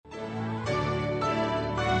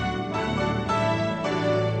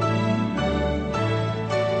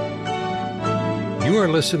You are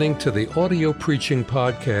listening to the audio preaching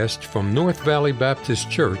podcast from North Valley Baptist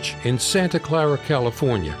Church in Santa Clara,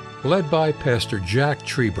 California, led by Pastor Jack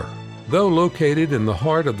Trieber. Though located in the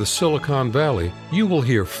heart of the Silicon Valley, you will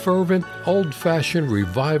hear fervent, old-fashioned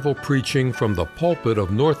revival preaching from the pulpit of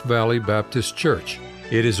North Valley Baptist Church.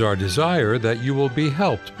 It is our desire that you will be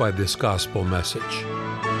helped by this gospel message.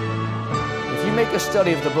 If you make a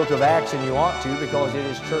study of the book of Acts, and you ought to because it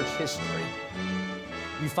is church history,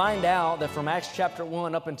 you find out that from Acts chapter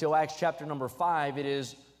 1 up until Acts chapter number 5, it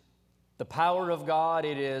is the power of God,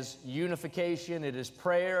 it is unification, it is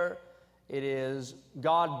prayer, it is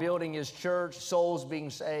God building His church, souls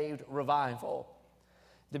being saved, revival.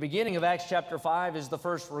 The beginning of Acts chapter 5 is the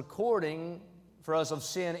first recording for us of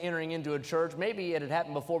sin entering into a church. Maybe it had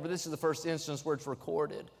happened before, but this is the first instance where it's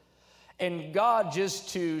recorded. And God, just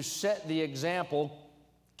to set the example,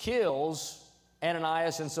 kills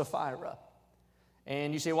Ananias and Sapphira.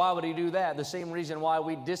 And you say, why would He do that? The same reason why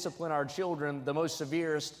we discipline our children the most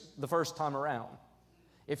severest the first time around.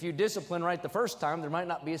 If you discipline right the first time, there might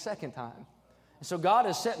not be a second time. And so God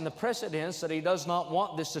is setting the precedence that He does not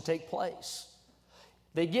want this to take place.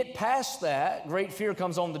 They get past that. Great fear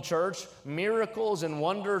comes on the church. Miracles and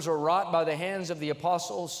wonders are wrought by the hands of the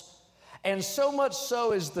apostles. And so much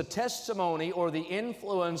so is the testimony or the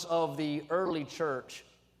influence of the early church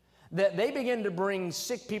that they begin to bring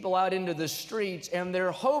sick people out into the streets, and their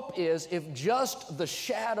hope is if just the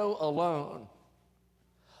shadow alone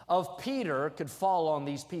of Peter could fall on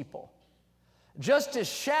these people. Just his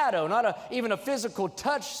shadow, not even a physical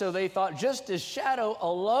touch, so they thought just his shadow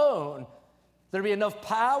alone, there'd be enough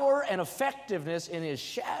power and effectiveness in his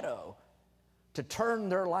shadow to turn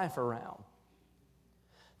their life around.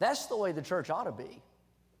 That's the way the church ought to be.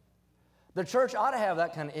 The church ought to have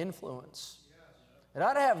that kind of influence. It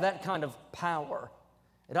ought to have that kind of power.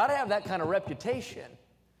 It ought to have that kind of reputation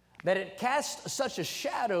that it casts such a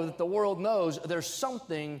shadow that the world knows there's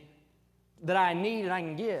something that I need and I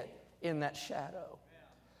can get in that shadow.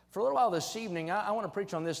 For a little while this evening, I want to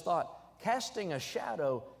preach on this thought, casting a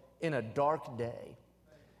shadow in a dark day.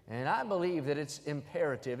 And I believe that it's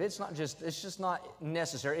imperative. It's just not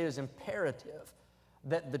necessary. It is imperative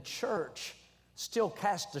that the church still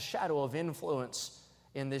casts a shadow of influence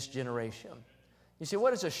in this generation. You say,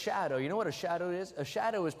 what is a shadow? You know what a shadow is? A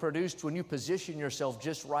shadow is produced when you position yourself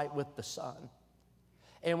just right with the sun.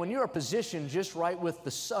 And when you are positioned just right with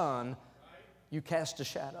the sun, you cast a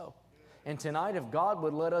shadow. And tonight, if God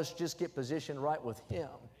would let us just get positioned right with Him,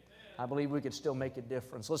 I believe we could still make a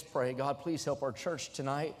difference. Let's pray. God, please help our church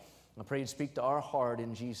tonight. I pray You'd speak to our heart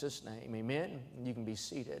in Jesus' name. Amen. You can be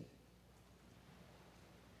seated.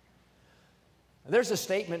 There's a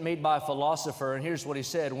statement made by a philosopher, and here's what he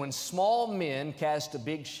said. When small men cast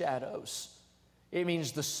big shadows, it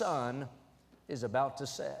means the sun is about to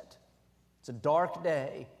set. It's a dark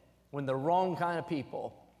day when the wrong kind of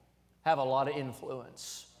people have a lot of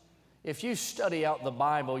influence. If you study out the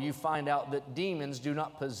Bible, you find out that demons do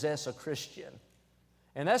not possess a Christian.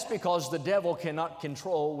 And that's because the devil cannot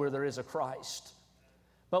control where there is a Christ.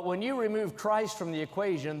 But when you remove Christ from the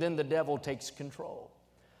equation, then the devil takes control.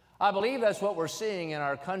 I believe that's what we're seeing in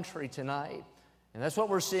our country tonight. And that's what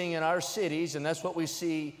we're seeing in our cities, and that's what we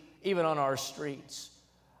see even on our streets.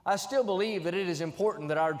 I still believe that it is important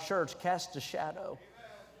that our church cast a shadow.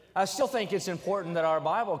 I still think it's important that our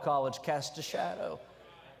Bible college casts a shadow.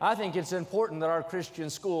 I think it's important that our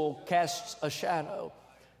Christian school casts a shadow.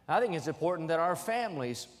 I think it's important that our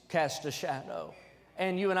families cast a shadow.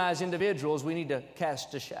 And you and I as individuals, we need to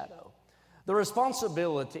cast a shadow. The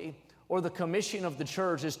responsibility or the commission of the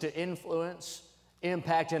church is to influence,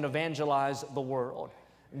 impact, and evangelize the world.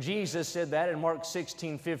 Jesus said that in Mark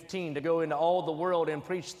 16:15, to go into all the world and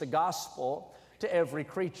preach the gospel to every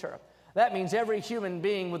creature. That means every human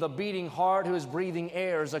being with a beating heart who is breathing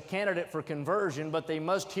air is a candidate for conversion, but they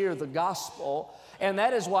must hear the gospel. And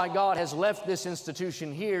that is why God has left this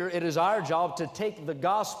institution here. It is our job to take the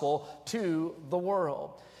gospel to the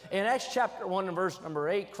world. In Acts chapter 1 and verse number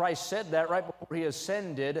 8, Christ said that right before He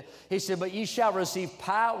ascended. He said, but ye shall receive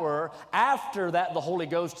power. After that, the Holy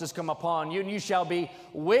Ghost has come upon you, and you shall be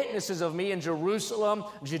witnesses of me in Jerusalem,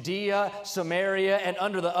 Judea, Samaria, and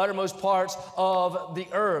under the uttermost parts of the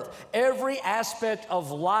earth. Every aspect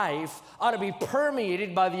of life ought to be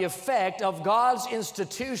permeated by the effect of God's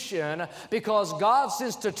institution, because God's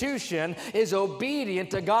institution is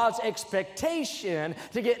obedient to God's expectation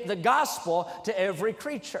to get the gospel to every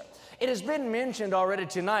creature. It has been mentioned already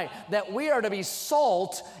tonight that we are to be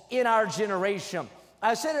salt in our generation.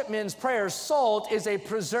 I said at men's prayer, salt is a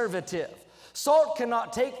preservative. Salt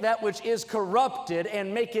cannot take that which is corrupted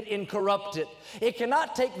and make it incorrupted. It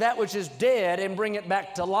cannot take that which is dead and bring it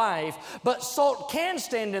back to life. But salt can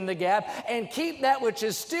stand in the gap and keep that which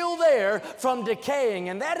is still there from decaying.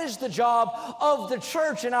 And that is the job of the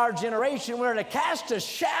church in our generation. We're to cast a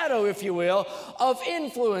shadow, if you will, of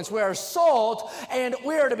influence. We are salt and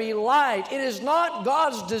we are to be light. It is not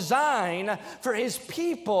God's design for His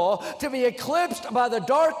people to be eclipsed by the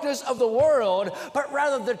darkness of the world, but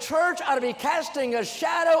rather the church ought to be casting a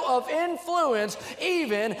shadow of influence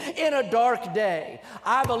even in a dark day.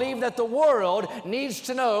 I believe that the world needs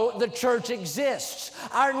to know the church exists.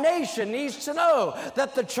 Our nation needs to know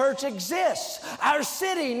that the church exists. Our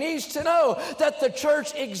city needs to know that the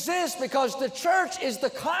church exists, because the church is the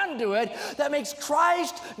conduit that makes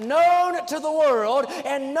Christ known to the world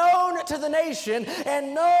and known to the nation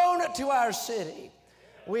and known to our city.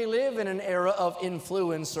 We live in an era of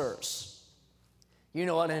influencers. You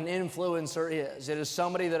know what an influencer is. It is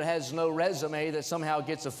somebody that has no resume that somehow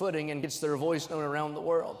gets a footing and gets their voice known around the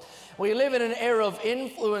world. We live in an era of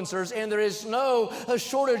influencers, and there is no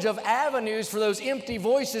shortage of avenues for those empty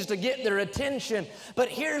voices to get their attention. But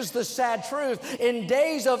here's the sad truth. In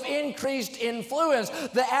days of increased influence,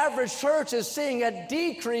 the average church is seeing a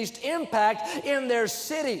decreased impact in their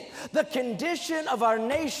city. The condition of our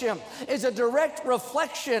nation is a direct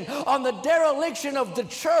reflection on the dereliction of the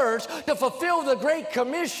church to fulfill the Great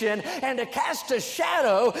Commission and to cast a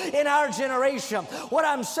shadow in our generation. What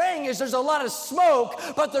I'm saying is there's a lot of smoke,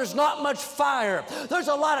 but there's not much fire. There's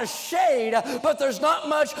a lot of shade, but there's not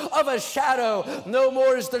much of a shadow. No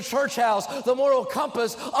more is the church house the moral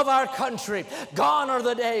compass of our country. Gone are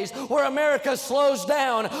the days where America slows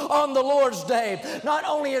down on the Lord's day. Not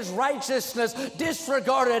only is righteousness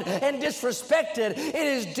disregarded and disrespected, it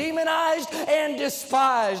is demonized and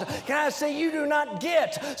despised. Can I say, you do not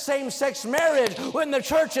get same-sex marriage when the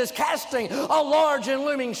church is casting a large and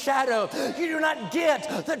looming shadow. You do not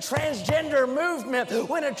get the transgender movement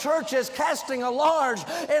when a church is casting a large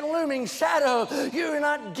and looming shadow. You do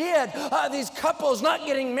not get these couples not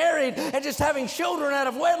getting married and just having children out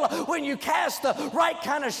of wedlock. When you cast the right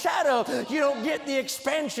kind of shadow, you don't get the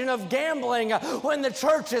expansion of gambling. When the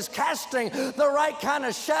church is casting the right kind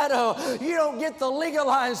of shadow, you don't get the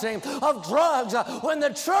legalizing of drugs. When the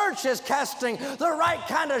church is casting the right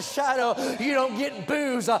kind of shadow, you don't get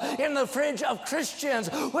booze in the fridge of Christians.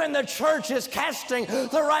 When the church is casting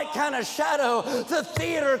the right kind of shadow, the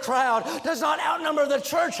theater crowd does not outnumber the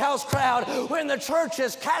church house crowd. When the church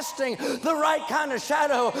is casting the right kind of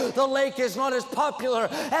shadow, the lake is not as popular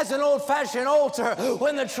as an old-fashioned altar.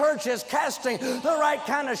 When the church is casting the right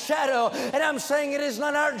kind of shadow, and I'm saying it is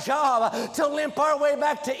not our job to limp our way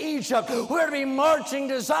back to Egypt. We're to be marching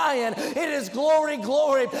to Zion. It is glory,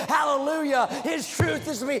 glory, hallelujah. His truth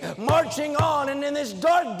is to be marching on, and in this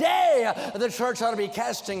dark day, the church ought to be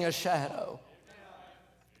casting a shadow.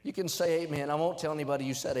 You can say amen. I won't tell anybody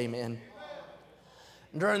you said amen.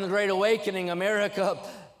 During the Great Awakening, America,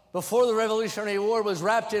 before the Revolutionary War, was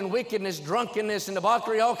wrapped in wickedness, drunkenness, and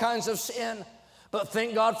debauchery, all kinds of sin. But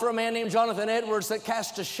thank God for a man named Jonathan Edwards that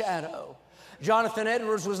cast a shadow. Jonathan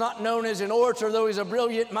Edwards was not known as an orator, though he's a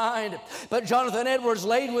brilliant mind. But Jonathan Edwards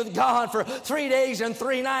laid with God for 3 days and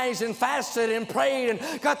 3 nights and fasted and prayed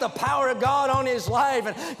and got the power of God on his life.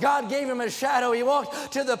 And God gave him a shadow. He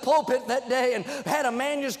walked to the pulpit that day and had a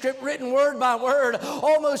manuscript written word by word,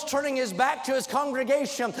 almost turning his back to his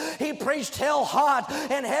congregation. He preached hell hot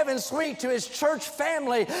and heaven sweet to his church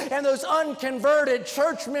family. And those unconverted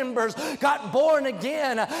church members got born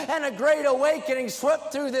again. And a great awakening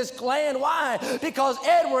swept through this land. Why? Because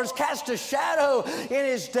Edwards cast a shadow in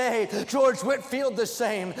his day. George Whitefield the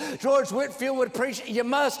same. George Whitefield would preach, you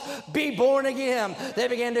must be born again. They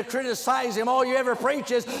began to criticize him. All you ever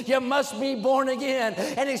preach is, you must be born again.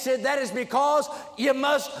 And he said, that is because you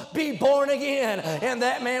must be born again. And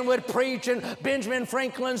that man would preach, and Benjamin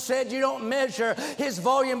Franklin said, you don't measure his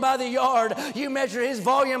volume by the yard, you measure his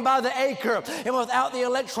volume by the acre. And without the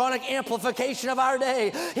electronic amplification of our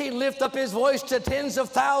day, he'd lift up his voice to tens of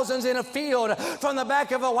thousands in a field from the back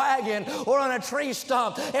of a wagon or on a tree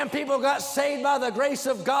stump, and people got saved by the grace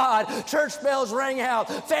of God. Church bells rang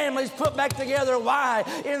out, families put back together. Why?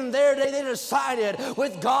 In their day they decided,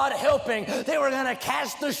 with God helping, they were going to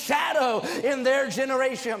cast the shadow in their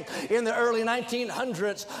generation. In the early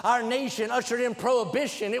 1900s, our nation ushered in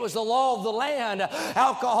prohibition. It was the law of the land.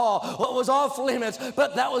 Alcohol, what was off limits,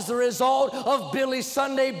 but that was the result of Billy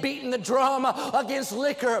Sunday beating the drum against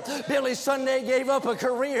liquor. Billy Sunday gave up a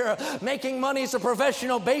career making making money as a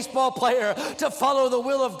professional baseball player to follow the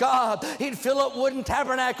will of God. He'd fill up wooden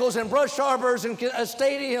tabernacles and brush arbors and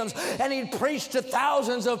stadiums, and he'd preach to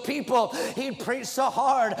thousands of people. He'd preach so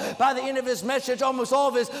hard, by the end of his message, almost all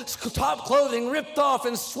of his top clothing ripped off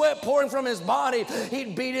and sweat pouring from his body.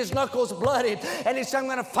 He'd beat his knuckles bloody, and he said, I'm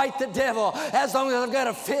going to fight the devil as long as I've got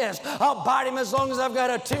a fist. I'll bite him as long as I've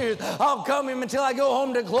got a tooth. I'll gum him until I go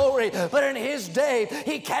home to glory. But in his day,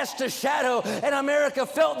 he cast a shadow, and America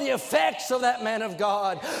felt the effects of that man of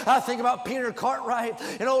God. I think about Peter Cartwright,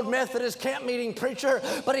 an old Methodist camp meeting preacher,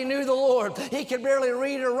 but he knew the Lord. He could barely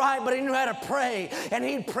read or write, but he knew how to pray, and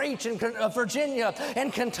he'd preach in Virginia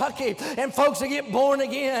and Kentucky, and folks would get born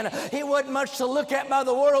again. He wasn't much to look at by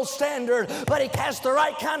the world standard, but he cast the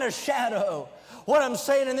right kind of shadow. What I'm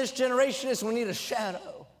saying in this generation is we need a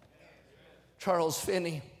shadow. Charles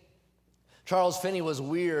Finney. Charles Finney was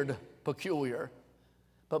weird, peculiar,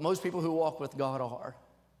 but most people who walk with God are.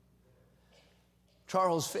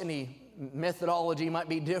 Charles Finney, methodology might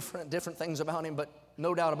be different things about him, but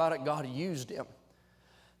no doubt about it, God used him.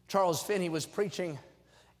 Charles Finney was preaching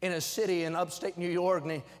in a city in upstate New York,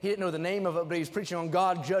 and he didn't know the name of it, but he was preaching on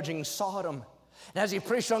God judging Sodom. And as he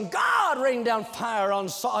preached on God raining down fire on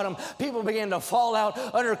Sodom, people began to fall out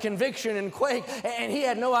under conviction and quake, and he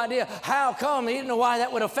had no idea how come. He didn't know why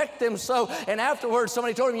that would affect them so. And afterwards,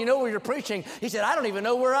 somebody told him, you know where you're preaching? He said, I don't even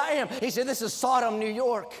know where I am. He said, this is Sodom, New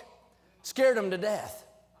York. Scared him to death.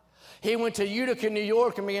 He went to Utica, New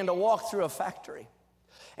York, and began to walk through a factory.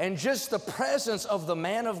 And just the presence of the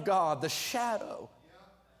man of God, the shadow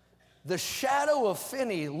of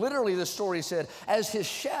Finney, literally the story said, as his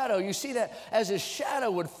shadow, you see that, as his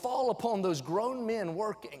shadow would fall upon those grown men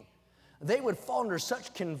working, they would fall under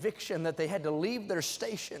such conviction that they had to leave their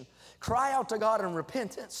station, cry out to God in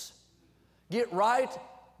repentance, get right,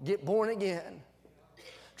 get born again.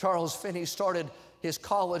 Charles Finney started his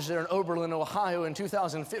college there in Oberlin, Ohio in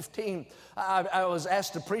 2015. I was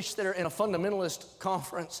asked to preach there in a fundamentalist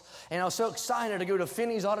conference, and I was so excited to go to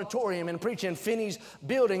Finney's auditorium and preach in Finney's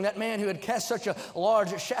building, that man who had cast such a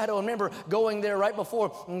large shadow. I remember going there right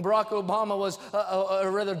before Barack Obama was, or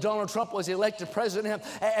rather Donald Trump was elected president,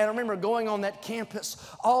 and I remember going on that campus,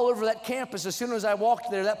 all over that campus. As soon as I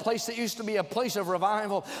walked there, that place that used to be a place of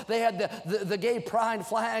revival, they had the gay pride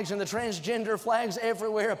flags and the transgender flags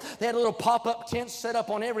everywhere. They had little pop-up tents set up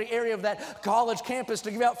on every area of that college campus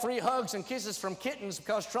to give out free hugs and kisses from kittens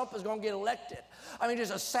because Trump is going to get elected. I mean,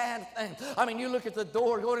 just a sad thing. I mean, you look at the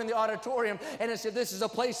door going in the auditorium, and it said, this is a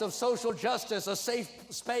place of social justice, a safe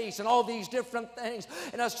space, and all these different things.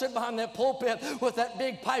 And I stood behind that pulpit with that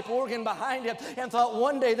big pipe organ behind it and thought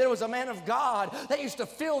one day there was a man of God that used to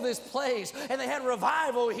fill this place, and they had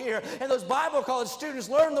revival here, and those Bible college students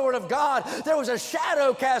learned the Word of God. There was a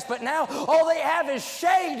shadow cast, but now all they have is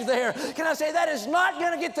shade there. Can I say that is not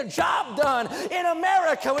going to get the job done? In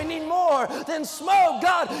America, we need more than smoke.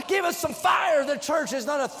 God, give us some fire. The church is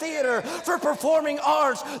not a theater for performing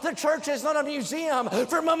arts. The church is not a museum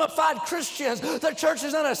for mummified Christians. The church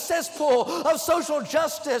is not a cesspool of social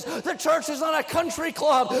justice. The church is not a country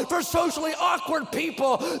club for socially awkward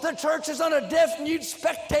people. The church is not a deaf-mute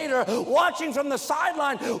spectator watching from the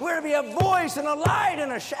sideline. We're to be a voice and a light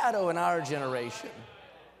and a shadow in our generation.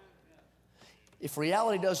 If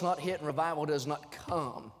reality does not hit and revival does not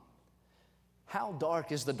come, how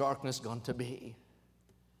dark is the darkness going to be?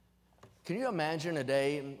 Can you imagine a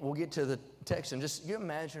day, and we'll get to the text, and just you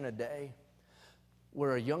imagine a day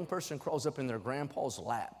where a young person crawls up in their grandpa's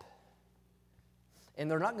lap, and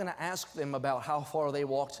they're not going to ask them about how far they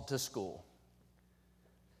walked to school,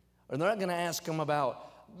 or they're not going to ask them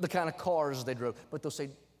about the kind of cars they drove, but they'll say,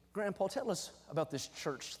 Grandpa, tell us about this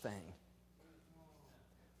church thing.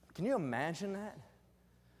 Can you imagine that?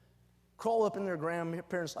 Crawl up in their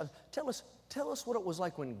grandparents' lives. Tell us what it was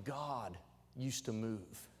like when God used to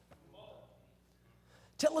move.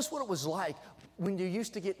 Tell us what it was like when you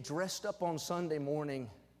used to get dressed up on Sunday morning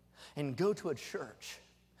and go to a church.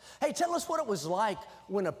 Hey, tell us what it was like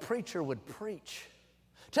when a preacher would preach.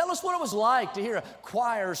 Tell us what it was like to hear a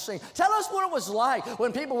choir sing. Tell us what it was like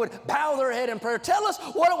when people would bow their head in prayer. Tell us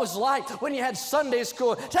what it was like when you had Sunday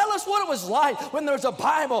school. Tell us what it was like when there was a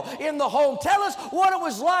Bible in the home. Tell us what it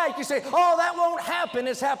was like. You say, oh, that won't happen.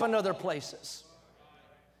 It's happened other places.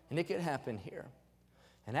 And it could happen here.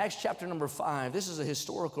 In Acts chapter number 5, this is a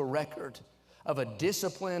historical record of a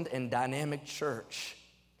disciplined and dynamic church.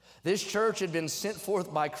 This church had been sent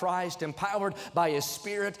forth by Christ, empowered by His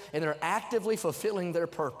Spirit, and they're actively fulfilling their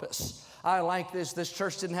purpose. I like this. This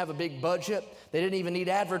church didn't have a big budget. They didn't even need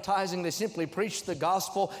advertising. They simply preached the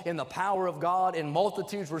gospel in the power of God, and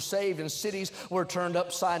multitudes were saved and cities were turned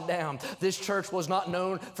upside down. This church was not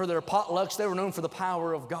known for their potlucks. They were known for the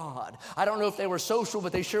power of God. I don't know if they were social,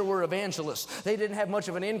 but they sure were evangelists. They didn't have much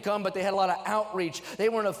of an income, but they had a lot of outreach. They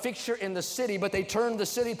weren't a fixture in the city, but they turned the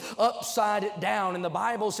city upside down. And the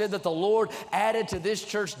Bible said that the Lord added to this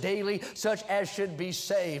church daily such as should be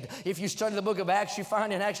saved. If you study the book of Acts, you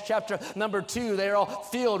find in Acts chapter number 2, they're all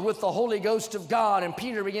filled with the Holy Ghost of God, and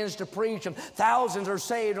Peter begins to preach, and thousands are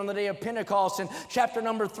saved on the day of Pentecost. In chapter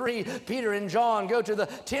number 3, Peter and John go to the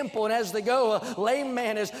temple, and as they go, a lame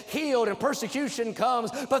man is healed, and persecution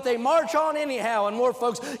comes, but they march on anyhow, and more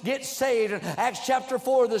folks get saved. In Acts chapter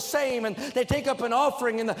 4, the same, and they take up an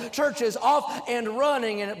offering, and the church is off and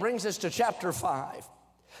running, and it brings us to chapter 5.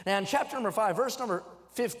 Now, in chapter number 5, verse number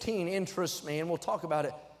 15 interests me, and we'll talk about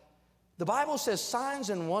it. The Bible says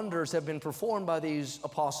signs and wonders have been performed by these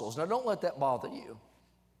apostles. Now, don't let that bother you.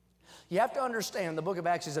 You have to understand the book of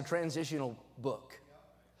Acts is a transitional book.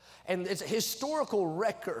 And it's a historical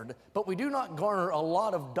record, but we do not garner a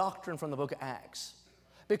lot of doctrine from the book of Acts.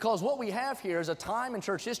 Because what we have here is a time in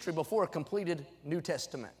church history before a completed New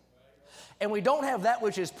Testament. And we don't have that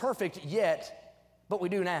which is perfect yet, but we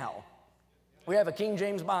do now. We have a King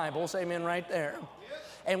James Bible, say amen right there.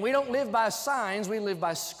 And we don't live by signs, we live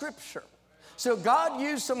by Scripture. So God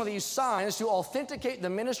used some of these signs to authenticate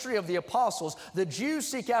the ministry of the apostles. The Jews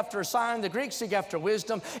seek after a sign, the Greeks seek after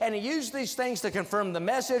wisdom, and he used these things to confirm the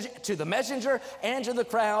message to the messenger and to the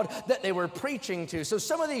crowd that they were preaching to. So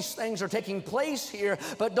some of these things are taking place here,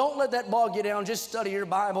 but don't let that bog you down. Just study your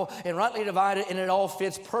Bible and rightly divide it, and it all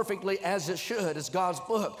fits perfectly as it should. It's God's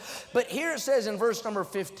book. But here it says in verse number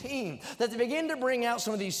 15 that they begin to bring out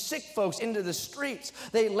some of these sick folks into the streets.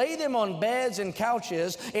 They lay them on beds and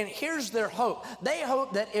couches, and here's their hope. They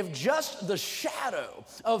hope that if just the shadow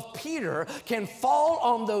of Peter can fall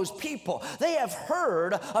on those people, they have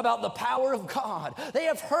heard about the power of God. They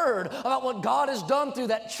have heard about what God has done through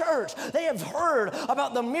that church. They have heard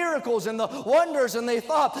about the miracles and the wonders, and they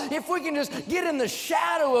thought, if we can just get in the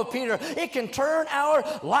shadow of Peter, it can turn our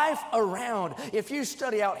life around. If you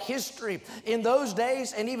study out history in those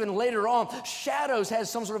days and even later on, shadows had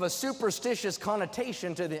some sort of a superstitious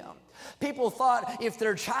connotation to them. People thought if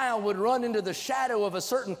their child would run into the shadow of a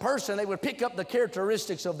certain person, they would pick up the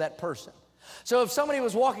characteristics of that person. So if somebody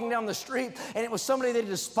was walking down the street and it was somebody they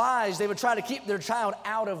despised, they would try to keep their child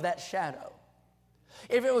out of that shadow.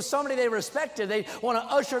 If it was somebody they respected, they'd want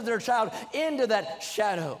to usher their child into that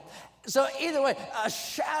shadow. So either way, a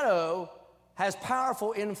shadow has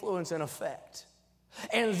powerful influence and effect.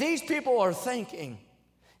 And these people are thinking,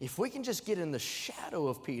 if we can just get in the shadow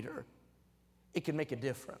of Peter, it can make a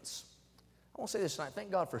difference. I want to say this tonight.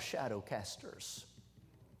 Thank God for shadow casters.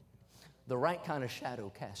 The right kind of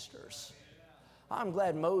shadow casters. I'm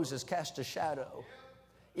glad Moses cast a shadow,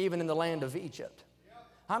 even in the land of Egypt.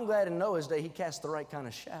 I'm glad in Noah's day he cast the right kind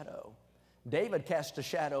of shadow. David cast a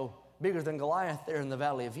shadow bigger than Goliath there in the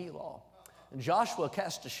valley of Elah. And Joshua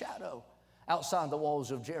cast a shadow outside the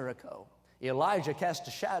walls of Jericho. Elijah cast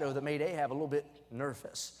a shadow that made Ahab a little bit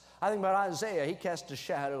nervous. I think about Isaiah, he cast a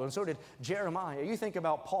shadow, and so did Jeremiah. You think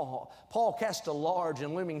about Paul. Paul cast a large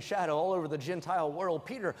and looming shadow all over the Gentile world.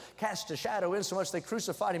 Peter cast a shadow in so much they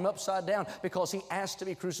crucified him upside down because he asked to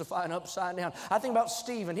be crucified upside down. I think about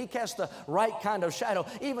Stephen. He cast the right kind of shadow.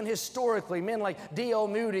 Even historically, men like D.L.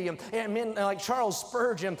 Moody and men like Charles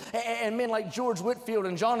Spurgeon and men like George Whitefield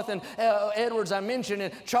and Jonathan Edwards I mentioned,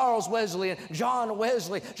 and Charles Wesley and John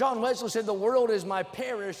Wesley. John Wesley said, "The world is my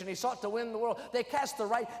parish," and he sought to win the world. They cast the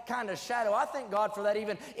right kind of shadow. I thank God for that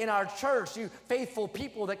even in our church, you faithful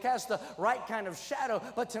people that cast the right kind of shadow.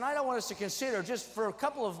 But tonight I want us to consider just for a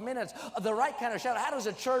couple of minutes the right kind of shadow. How does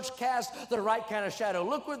a church cast the right kind of shadow?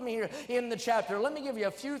 Look with me here in the chapter. Let me give you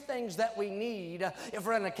a few things that we need if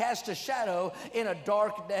we're going to cast a shadow in a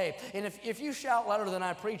dark day. And if you shout louder than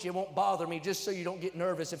I preach, it won't bother me, just so you don't get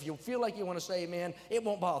nervous. If you feel like you want to say amen, it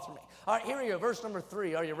won't bother me. All right, here we go. Verse number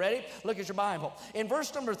 3. Are you ready? Look at your Bible. In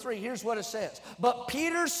verse number 3, here's what it says. But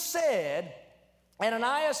Peter said,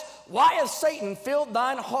 Ananias, why has Satan filled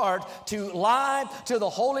thine heart to lie to the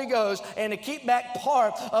Holy Ghost and to keep back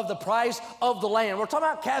part of the price of the land? We're talking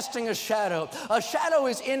about casting a shadow. A shadow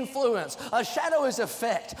is influence. A shadow is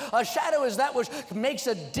effect. A shadow is that which makes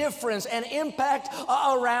a difference and impact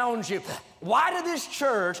around you. Why did this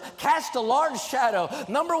church cast a large shadow?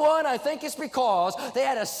 Number one, I think it's because they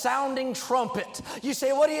had a sounding trumpet. You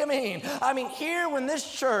say, what do you mean? I mean, here when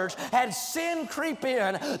this church had sin creep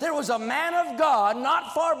in, there was a man of God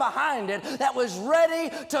not far behind it that was ready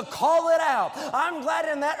to call it out. I'm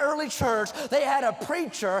glad in that early church they had a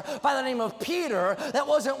preacher by the name of Peter that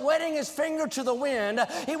wasn't wetting his finger to the wind.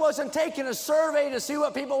 He wasn't taking a survey to see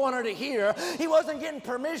what people wanted to hear. He wasn't getting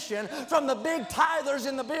permission from the big tithers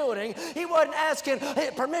in the building. He wasn't asking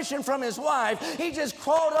permission from his wife. He just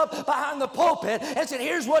crawled up behind the pulpit and said,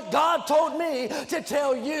 here's what God told me to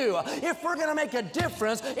tell you. If we're going to make a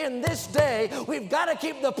difference in this day, we've got to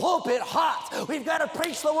keep the pulpit hot. We've got to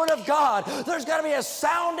preach the word of God. There's got to be a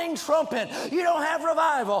sounding trumpet. You don't have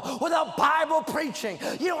revival without Bible preaching.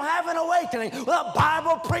 You don't have an awakening without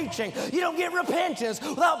Bible preaching. You don't get repentance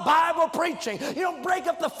without Bible preaching. You don't break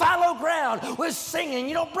up the fallow ground with singing.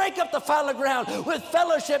 You don't break up the fallow ground with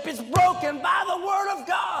fellowship. It's broken by the word of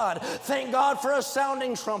God. Thank God for a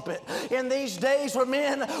sounding trumpet. In these days where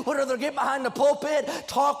men would rather get behind the pulpit,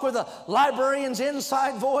 talk with a librarian's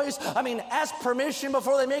inside voice, ask permission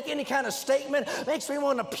before they make any kind of statement, makes me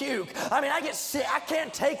want to puke. I get sick. I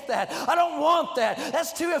can't take that. I don't want that.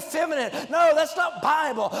 That's too effeminate. No, that's not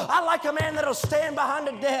Bible. I like a man that'll stand behind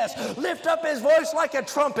a desk, lift up his voice like a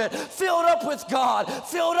trumpet, filled up with God,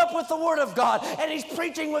 filled up with the word of God, and he's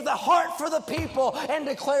preaching with a heart for the people and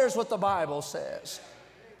declares what the Bible says.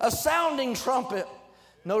 A sounding trumpet.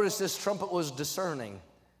 Notice this trumpet was discerning.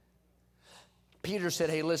 Peter said,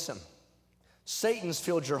 hey, listen, Satan's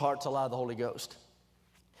filled your heart to lie the Holy Ghost.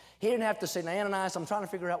 He didn't have to say, now, Ananias, I'm trying to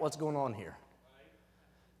figure out what's going on here.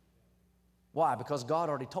 Why? Because God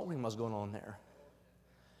already told him what's going on there.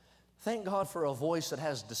 Thank God for a voice that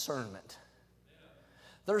has discernment.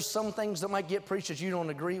 There's some things that might get preached that you don't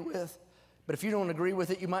agree with, but if you don't agree with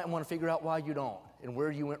it, you might want to figure out why you don't and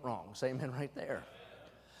where you went wrong. Say amen right there.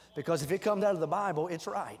 Because if it comes out of the Bible, it's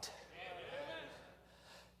right.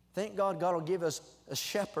 Thank God, God will give us a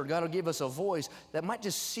shepherd. God will give us a voice that might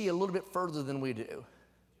just see a little bit further than we do.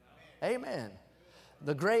 Amen.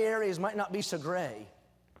 The gray areas might not be so gray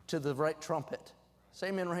to the right trumpet. Say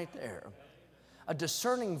amen right there. A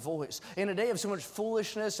discerning voice. In a day of so much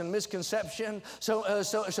foolishness and misconception, so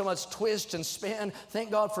much twist and spin,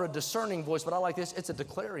 thank God for a discerning voice. But I like this, it's a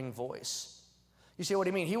declaring voice. You see what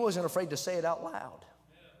I mean? He wasn't afraid to say it out loud.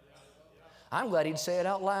 I'm glad he'd say it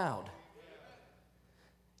out loud.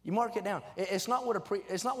 You mark it down. It's not what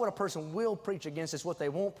a person will preach against, it's what they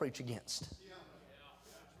won't preach against.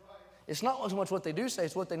 It's not so much what they do say,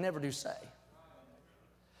 it's what they never do say.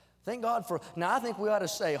 Thank God for, now I think we ought to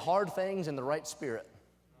say hard things in the right spirit.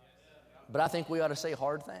 But I think we ought to say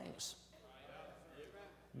hard things.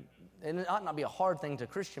 And it ought not be a hard thing to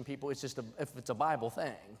Christian people, it's just if it's a Bible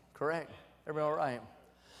thing, correct? Everybody all right?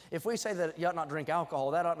 If we say that you ought not drink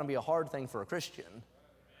alcohol, that ought not be a hard thing for a Christian.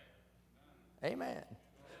 Amen.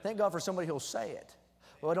 Thank God for somebody who'll say it.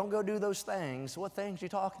 Well, don't go do those things. What things are you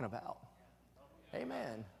talking about?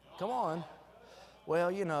 Amen. Come on.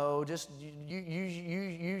 Well, just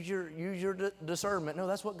use your discernment. No,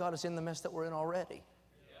 that's what got us in the mess that we're in already.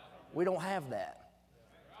 We don't have that.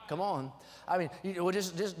 Come on.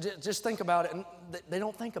 Just think about it. And they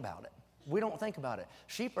don't think about it. We don't think about it.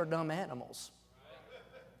 Sheep are dumb animals.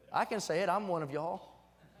 I can say it. I'm one of y'all.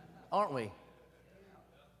 Aren't we?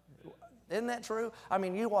 Isn't that true?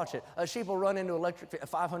 You watch it. A sheep will run into electric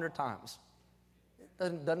 500 times.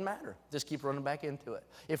 Doesn't matter. Just keep running back into it.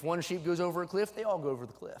 If one sheep goes over a cliff, they all go over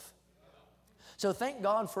the cliff. So thank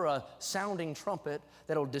God for a sounding trumpet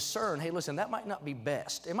that'll discern, hey, listen, that might not be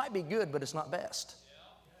best. It might be good, but it's not best.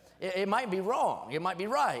 It might be wrong. It might be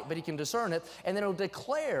right, but he can discern it, and then it'll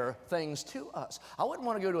declare things to us. I wouldn't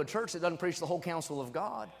want to go to a church that doesn't preach the whole counsel of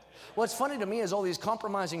God. What's funny to me is all these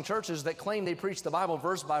compromising churches that claim they preach the Bible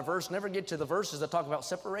verse by verse never get to the verses that talk about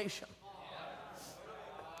separation.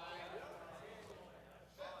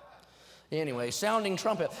 Anyway, sounding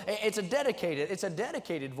trumpet. It's a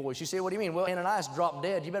dedicated voice. You say, what do you mean? Well, Ananias dropped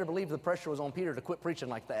dead. You better believe the pressure was on Peter to quit preaching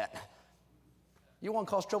like that. You want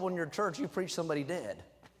to cause trouble in your church, you preach somebody dead.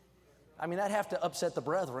 That'd have to upset the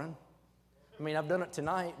brethren. I've done it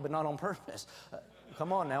tonight, but not on purpose.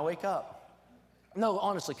 Come on now, wake up. No,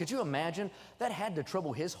 honestly, could you imagine? That had to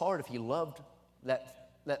trouble his heart if he loved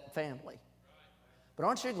that family. But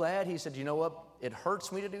aren't you glad he said, you know what? It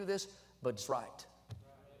hurts me to do this, but it's right.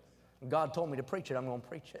 God told me to preach it, I'm going to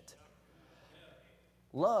preach it.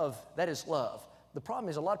 Love, that is love. The problem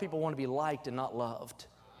is a lot of people want to be liked and not loved.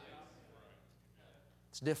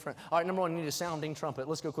 It's different. All right, number one, you need a sounding trumpet.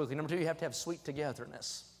 Let's go quickly. Number two, you have to have sweet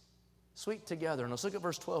togetherness. Sweet togetherness. Look at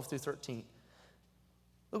verse 12 through 13.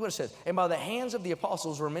 Look what it says. And by the hands of the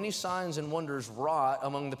apostles were many signs and wonders wrought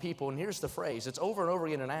among the people. And here's the phrase. It's over and over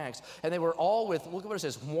again in Acts. And they were all with, look at what it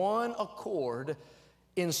says, one accord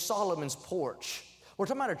in Solomon's porch. We're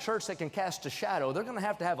talking about a church that can cast a shadow. They're going to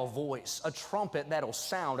have a voice, a trumpet that'll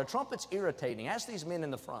sound. A trumpet's irritating. Ask these men in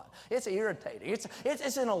the front. It's irritating.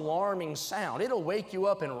 It's an alarming sound. It'll wake you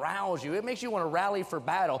up and rouse you. It makes you want to rally for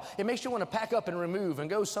battle. It makes you want to pack up and remove and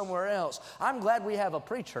go somewhere else. I'm glad we have a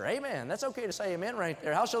preacher. Amen. That's okay to say amen right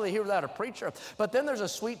there. How shall they hear without a preacher? But then there's a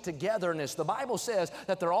sweet togetherness. The Bible says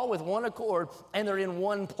that they're all with one accord and they're in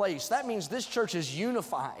one place. That means this church is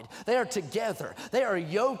unified. They are together. They are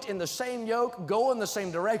yoked in the same yoke, going the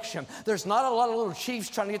same direction. There's not a lot of little chiefs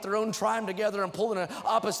trying to get their own tribe together and pulling an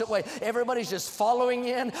opposite way. Everybody's just following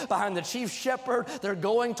in behind the chief shepherd. They're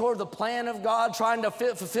going toward the plan of God, trying to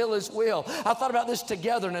fulfill his will. I thought about this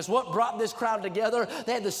togetherness. What brought this crowd together?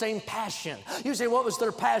 They had the same passion. You say, what was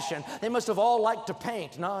their passion? They must have all liked to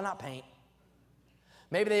paint. No, not paint.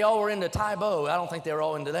 Maybe they all were into Tai Bo. I don't think they were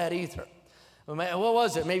all into that either. What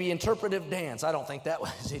was it? Maybe interpretive dance. I don't think that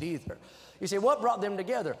was it either. You say, what brought them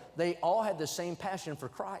together? They all had the same passion for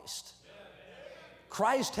Christ.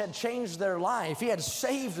 Christ had changed their life. He had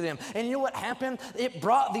saved them. And you know what happened? It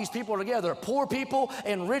brought these people together. Poor people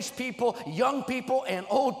and rich people, young people and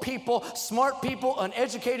old people, smart people,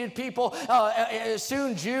 uneducated people,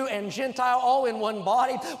 soon Jew and Gentile, all in one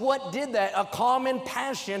body. What did that? A common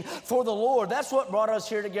passion for the Lord. That's what brought us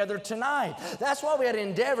here together tonight. That's why we had to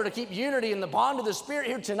endeavor to keep unity in the bond of the Spirit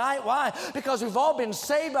here tonight. Why? Because we've all been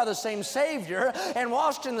saved by the same Savior and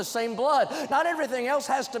washed in the same blood. Not everything else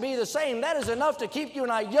has to be the same. That is enough to keep you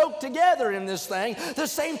and I yoked together in this thing. The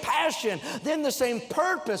same passion, then the same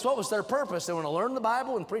purpose. What was their purpose? They wanted to learn the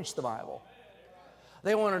Bible and preach the Bible.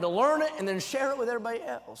 They wanted to learn it and then share it with everybody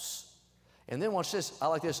else. And then watch this. I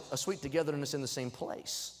like this. A sweet togetherness in the same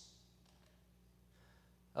place.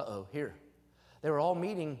 Here. They were all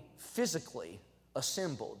meeting physically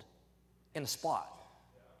assembled in a spot.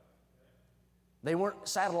 They weren't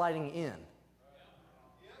satelliting in.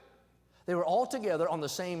 They were all together on the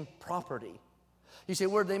same property. You say,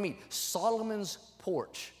 where did they meet? Solomon's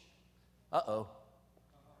porch.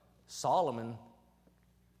 Solomon,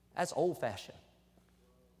 that's old-fashioned.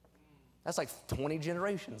 That's like 20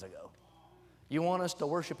 generations ago. You want us to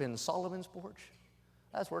worship in Solomon's porch?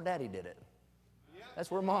 That's where Daddy did it.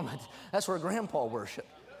 That's where Mama, that's where Grandpa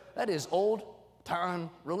worshiped. That is old-time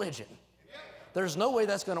religion. There's no way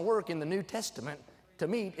that's going to work in the New Testament to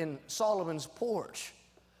meet in Solomon's porch.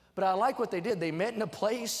 But I like what they did. They met in a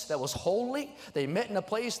place that was holy. They met in a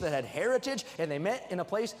place that had heritage. And they met in a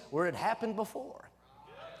place where it happened before.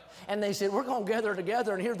 And they said, we're going to gather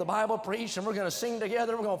together and hear the Bible preached, and we're going to sing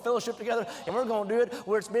together, we're going to fellowship together, and we're going to do it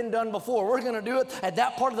where it's been done before. We're going to do it at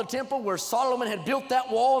that part of the temple where Solomon had built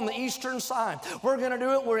that wall on the eastern side. We're going to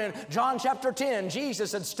do it where in John chapter 10,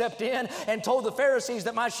 Jesus had stepped in and told the Pharisees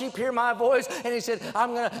that my sheep hear my voice, and he said,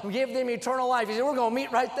 I'm going to give them eternal life. He said, we're going to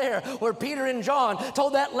meet right there where Peter and John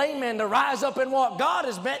told that lame man to rise up and walk. God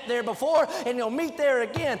has met there before, and he'll meet there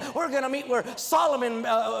again. We're going to meet where Solomon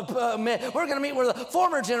met. We're going to meet where the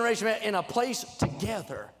former generation met, in a place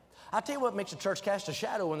together. I tell you what makes a church cast a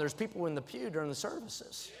shadow when there's people in the pew during the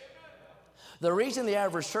services. The reason the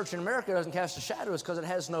average church in America doesn't cast a shadow is because it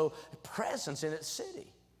has no presence in its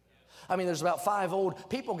city. I mean, there's about 5 old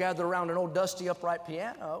people gathered around an old dusty upright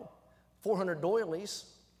piano, 400 doilies.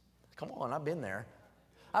 Come on, I've been there.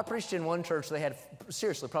 I preached in one church. They had,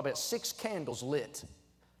 seriously, probably 6 candles lit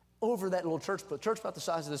over that little church, but church about the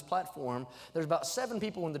size of this platform. There's about 7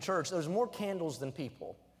 people in the church. There's more candles than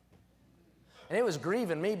people. And it was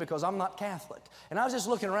grieving me because I'm not Catholic. And I was just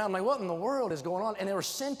looking around like, what in the world is going on? And they were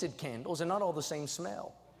scented candles and not all the same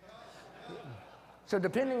smell. So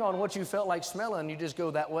depending on what you felt like smelling, you just go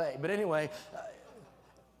that way. But anyway,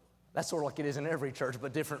 that's sort of like it is in every church,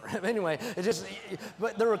 but different. Anyway,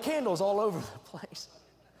 but there were candles all over the place.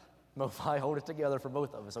 Mofi, hold it together for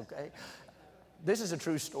both of us, okay? This is a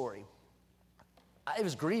true story. It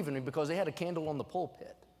was grieving me because they had a candle on the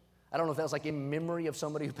pulpit. I don't know if that was like in memory of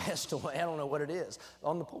somebody who passed away. I don't know what it is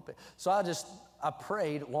on the pulpit. So I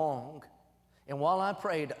prayed long. And while I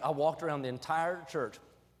prayed, I walked around the entire church.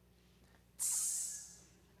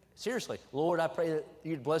 Seriously, Lord, I pray that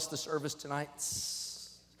you'd bless the service tonight.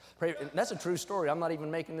 Pray. And that's a true story. I'm not even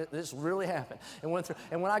making it. This really happened. And when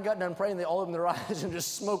I got done praying, they all opened their eyes and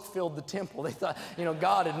just smoke filled the temple. They thought,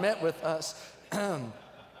 God had met with us.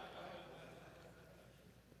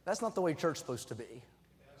 That's not the way church's supposed to be.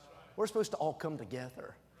 We're supposed to all come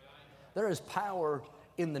together. There is power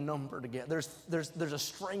in the number together. There's a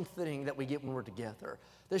strengthening that we get when we're together.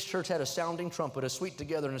 This church had a sounding trumpet, a sweet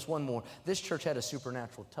togetherness, one more. This church had a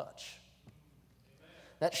supernatural touch.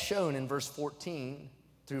 That's shown in verse 14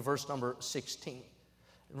 through verse number 16.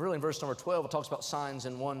 And really in verse number 12, it talks about signs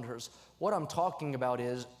and wonders. What I'm talking about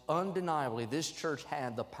is, undeniably, this church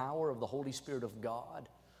had the power of the Holy Spirit of God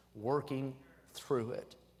working through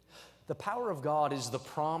it. The power of God is the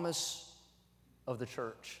promise of the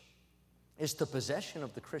church. It's the possession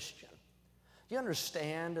of the Christian. Do you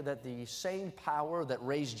understand that the same power that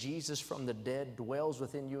raised Jesus from the dead dwells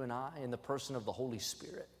within you and I in the person of the Holy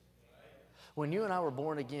Spirit? When you and I were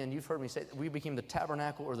born again, you've heard me say that we became the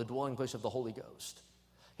tabernacle or the dwelling place of the Holy Ghost.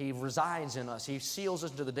 He resides in us. He seals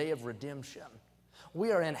us to the day of redemption.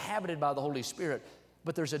 We are inhabited by the Holy Spirit,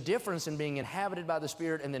 but there's a difference in being inhabited by the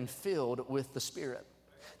Spirit and then filled with the Spirit.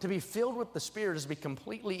 To be filled with the Spirit is to be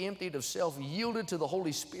completely emptied of self, yielded to the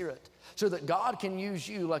Holy Spirit, so that God can use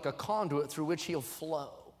you like a conduit through which He'll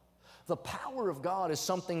flow. The power of God is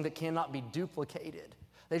something that cannot be duplicated.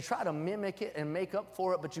 They try to mimic it and make up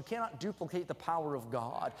for it, but you cannot duplicate the power of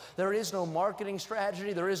God. There is no marketing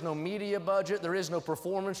strategy. There is no media budget. There is no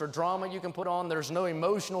performance or drama you can put on. There's no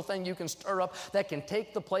emotional thing you can stir up that can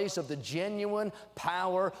take the place of the genuine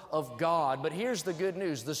power of God. But here's the good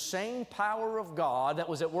news. The same power of God that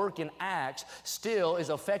was at work in Acts still is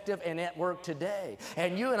effective and at work today.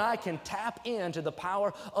 And you and I can tap into the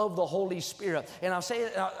power of the Holy Spirit. And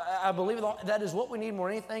I believe that is what we need more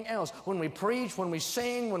than anything else. When we preach, when we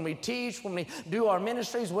sing, when we teach, when we do our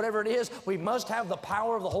ministries, whatever it is, we must have the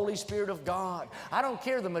power of the Holy Spirit of God. I don't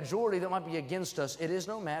care the majority that might be against us. It is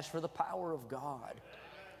no match for the power of God.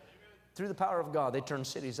 Through the power of God, they turned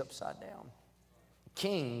cities upside down.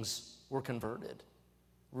 Kings were converted.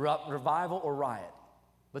 Revival or riot.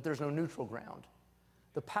 But there's no neutral ground.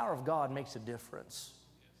 The power of God makes a difference.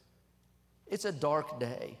 It's a dark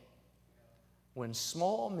day when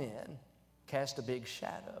small men cast a big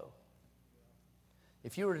shadow.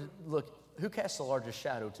 If you were to look, who casts the largest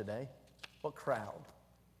shadow today? What crowd?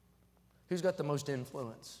 Who's got the most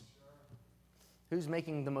influence? Who's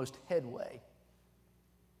making the most headway?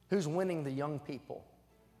 Who's winning the young people?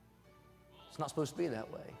 It's not supposed to be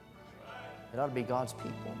that way. It ought to be God's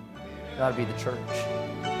people. It ought to be the church.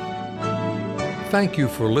 Thank you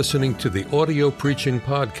for listening to the audio preaching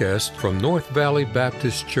podcast from North Valley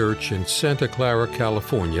Baptist Church in Santa Clara,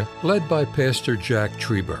 California, led by Pastor Jack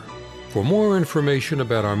Trieber. For more information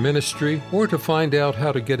about our ministry or to find out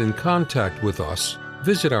how to get in contact with us,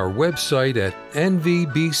 visit our website at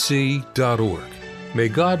nvbc.org. May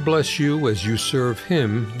God bless you as you serve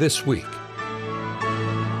Him this week.